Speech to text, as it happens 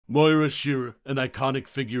Moira Shearer, an iconic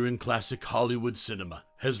figure in classic Hollywood cinema,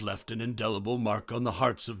 has left an indelible mark on the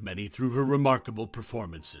hearts of many through her remarkable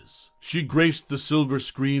performances. She graced the silver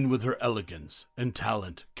screen with her elegance and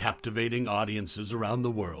talent, captivating audiences around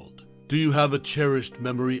the world. Do you have a cherished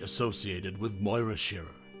memory associated with Moira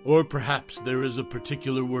Shearer? Or perhaps there is a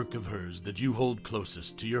particular work of hers that you hold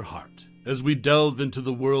closest to your heart? As we delve into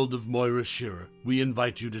the world of Moira Shearer, we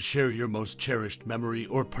invite you to share your most cherished memory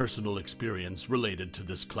or personal experience related to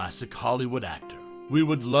this classic Hollywood actor. We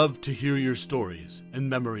would love to hear your stories and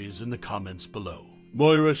memories in the comments below.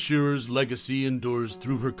 Moira Shearer's legacy endures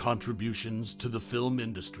through her contributions to the film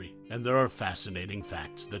industry, and there are fascinating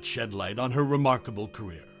facts that shed light on her remarkable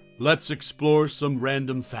career. Let's explore some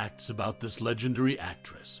random facts about this legendary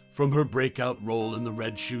actress, from her breakout role in The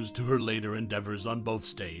Red Shoes to her later endeavors on both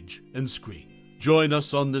stage and screen. Join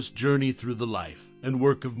us on this journey through the life and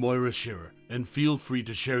work of Moira Shearer, and feel free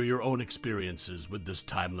to share your own experiences with this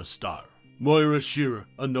timeless star. Moira Shearer,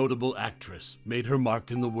 a notable actress, made her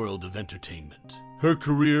mark in the world of entertainment. Her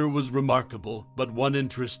career was remarkable, but one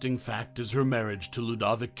interesting fact is her marriage to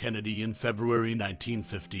Ludovic Kennedy in February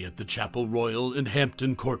 1950 at the Chapel Royal in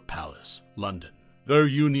Hampton Court Palace, London. Their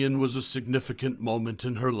union was a significant moment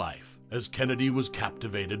in her life, as Kennedy was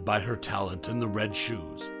captivated by her talent in The Red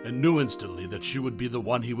Shoes and knew instantly that she would be the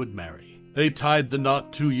one he would marry. They tied the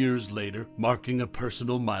knot 2 years later, marking a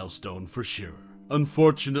personal milestone for Shearer.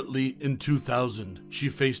 Unfortunately, in 2000, she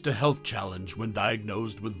faced a health challenge when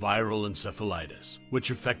diagnosed with viral encephalitis,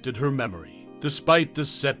 which affected her memory. Despite this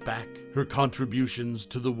setback, her contributions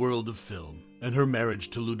to the world of film and her marriage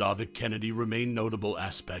to Ludovic Kennedy remain notable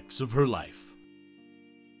aspects of her life.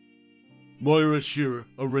 Moira Shearer,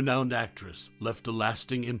 a renowned actress, left a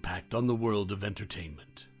lasting impact on the world of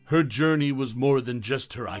entertainment. Her journey was more than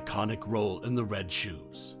just her iconic role in The Red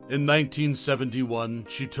Shoes. In 1971,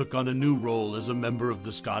 she took on a new role as a member of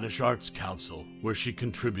the Scottish Arts Council, where she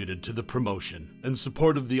contributed to the promotion and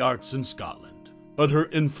support of the arts in Scotland. But her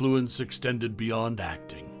influence extended beyond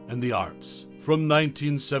acting and the arts. From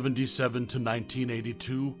 1977 to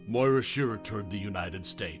 1982, Moira Shearer toured the United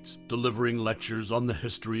States, delivering lectures on the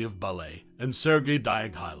history of ballet and Sergei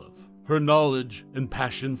Diaghilev. Her knowledge and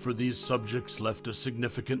passion for these subjects left a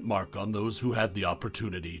significant mark on those who had the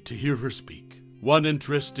opportunity to hear her speak. One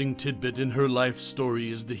interesting tidbit in her life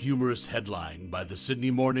story is the humorous headline by the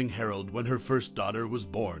Sydney Morning Herald when her first daughter was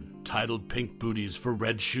born, titled "Pink Booties for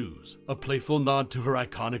Red Shoes," a playful nod to her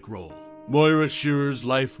iconic role. Moira Shearer's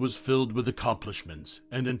life was filled with accomplishments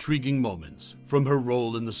and intriguing moments, from her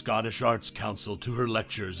role in the Scottish Arts Council to her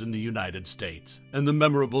lectures in the United States and the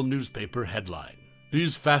memorable newspaper headline.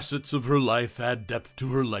 These facets of her life add depth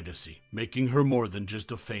to her legacy, making her more than just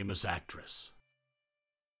a famous actress.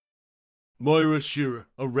 Moira Shearer,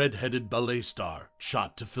 a red-headed ballet star,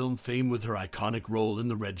 shot to film fame with her iconic role in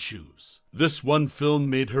The Red Shoes. This one film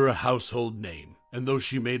made her a household name, and though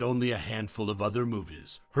she made only a handful of other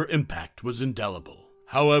movies, her impact was indelible.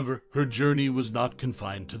 However, her journey was not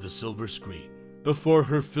confined to the silver screen. Before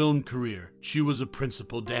her film career, she was a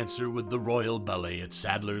principal dancer with the Royal Ballet at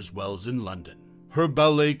Sadler's Wells in London. Her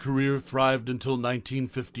ballet career thrived until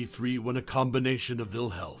 1953 when a combination of ill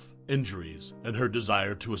health, injuries, and her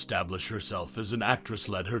desire to establish herself as an actress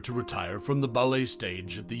led her to retire from the ballet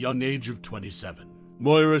stage at the young age of 27.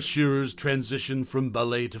 Moira Shearer's transition from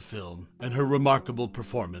ballet to film and her remarkable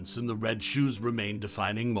performance in The Red Shoes remain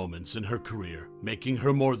defining moments in her career, making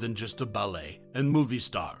her more than just a ballet and movie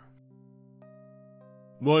star.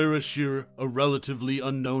 Moira Shearer, a relatively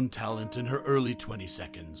unknown talent in her early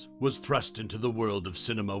 20s, was thrust into the world of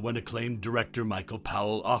cinema when acclaimed director Michael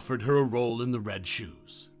Powell offered her a role in The Red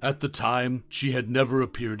Shoes. At the time, she had never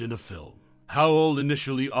appeared in a film. Powell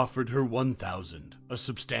initially offered her $1,000, a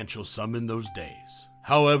substantial sum in those days.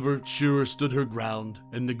 However, Shearer stood her ground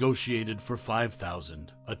and negotiated for $5,000,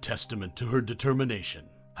 a testament to her determination.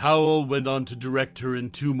 Powell went on to direct her in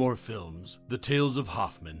 2 more films, The Tales of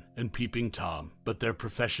Hoffmann and Peeping Tom, but their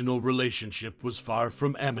professional relationship was far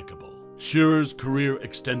from amicable. Shearer's career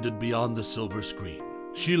extended beyond the silver screen.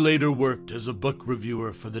 She later worked as a book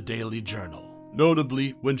reviewer for the Daily Journal.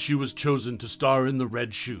 Notably, when she was chosen to star in The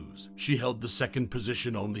Red Shoes, she held the second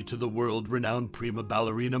position only to the world-renowned prima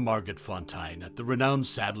ballerina Margot Fonteyn at the renowned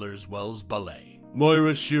Sadler's Wells Ballet.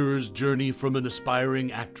 Moira Shearer's journey from an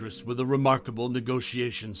aspiring actress with a remarkable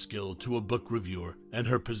negotiation skill to a book reviewer and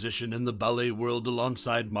her position in the ballet world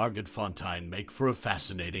alongside Margot Fonteyn make for a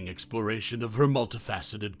fascinating exploration of her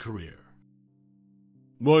multifaceted career.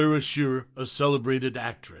 Moira Shearer, a celebrated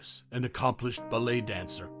actress and accomplished ballet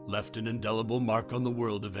dancer, left an indelible mark on the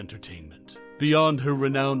world of entertainment. Beyond her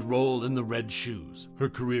renowned role in The Red Shoes, her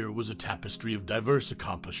career was a tapestry of diverse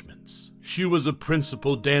accomplishments. She was a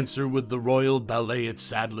principal dancer with the Royal Ballet at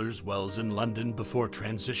Sadler's Wells in London before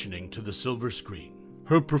transitioning to the silver screen.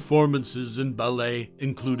 Her performances in ballet,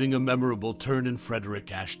 including a memorable turn in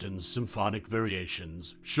Frederick Ashton's Symphonic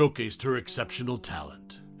Variations, showcased her exceptional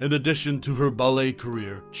talent. In addition to her ballet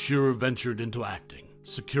career, Shearer ventured into acting,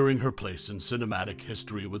 securing her place in cinematic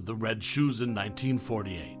history with The Red Shoes in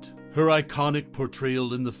 1948. Her iconic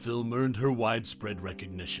portrayal in the film earned her widespread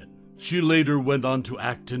recognition. She later went on to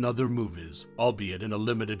act in other movies, albeit in a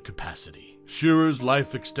limited capacity. Shearer's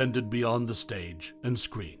life extended beyond the stage and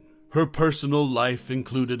screen. Her personal life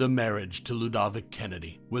included a marriage to Ludovic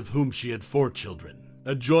Kennedy, with whom she had 4 children.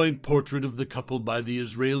 A joint portrait of the couple by the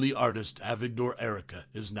Israeli artist Avigdor Erica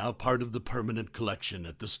is now part of the permanent collection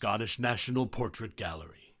at the Scottish National Portrait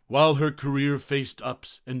Gallery. While her career faced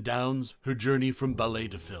ups and downs, her journey from ballet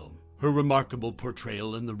to film, her remarkable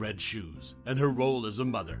portrayal in The Red Shoes, and her role as a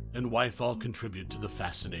mother and wife all contribute to the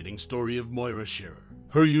fascinating story of Moira Shearer.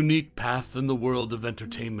 Her unique path in the world of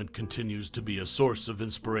entertainment continues to be a source of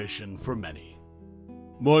inspiration for many.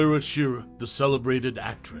 Moira Shearer, the celebrated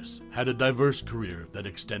actress, had a diverse career that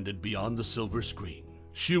extended beyond the silver screen.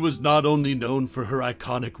 She was not only known for her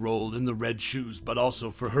iconic role in The Red Shoes, but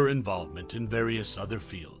also for her involvement in various other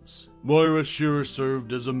fields. Moira Shearer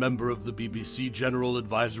served as a member of the BBC General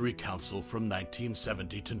Advisory Council from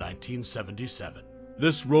 1970 to 1977.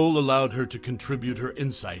 This role allowed her to contribute her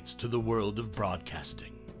insights to the world of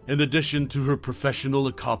broadcasting. In addition to her professional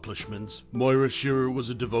accomplishments, Moira Shearer was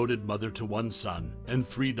a devoted mother to 1 son and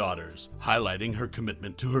 3 daughters, highlighting her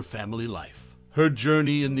commitment to her family life. Her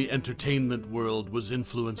journey in the entertainment world was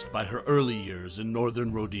influenced by her early years in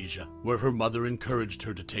northern Rhodesia, where her mother encouraged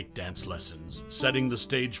her to take dance lessons, setting the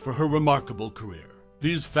stage for her remarkable career.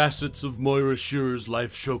 These facets of Moira Shearer's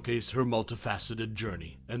life showcase her multifaceted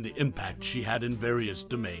journey and the impact she had in various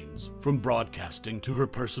domains, from broadcasting to her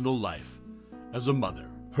personal life. As a mother,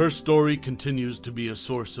 her story continues to be a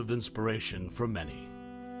source of inspiration for many.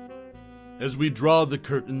 As we draw the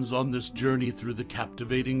curtains on this journey through the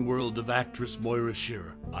captivating world of actress Moira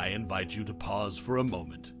Shearer, I invite you to pause for a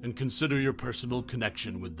moment and consider your personal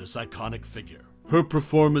connection with this iconic figure. Her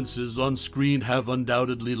performances on screen have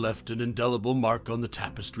undoubtedly left an indelible mark on the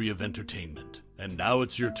tapestry of entertainment. And now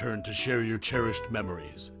it's your turn to share your cherished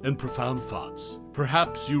memories and profound thoughts.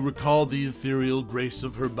 Perhaps you recall the ethereal grace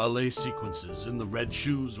of her ballet sequences in The Red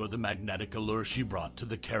Shoes, or the magnetic allure she brought to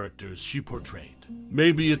the characters she portrayed.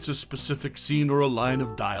 Maybe it's a specific scene or a line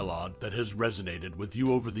of dialogue that has resonated with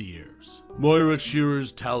you over the years. Moira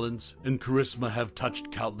Shearer's talents and charisma have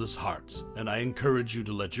touched countless hearts, and I encourage you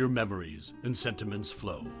to let your memories and sentiments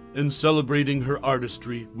flow. In celebrating her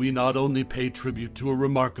artistry, we not only pay tribute to a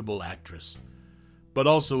remarkable actress, but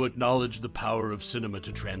also acknowledge the power of cinema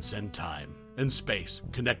to transcend time and space,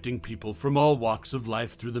 connecting people from all walks of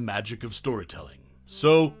life through the magic of storytelling.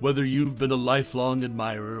 So, whether you've been a lifelong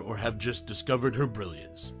admirer or have just discovered her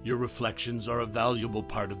brilliance, your reflections are a valuable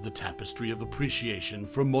part of the tapestry of appreciation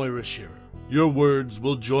for Moira Shearer. Your words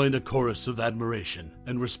will join a chorus of admiration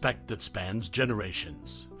and respect that spans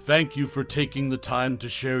generations. Thank you for taking the time to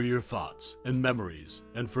share your thoughts and memories,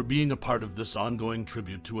 and for being a part of this ongoing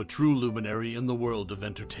tribute to a true luminary in the world of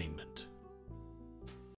entertainment.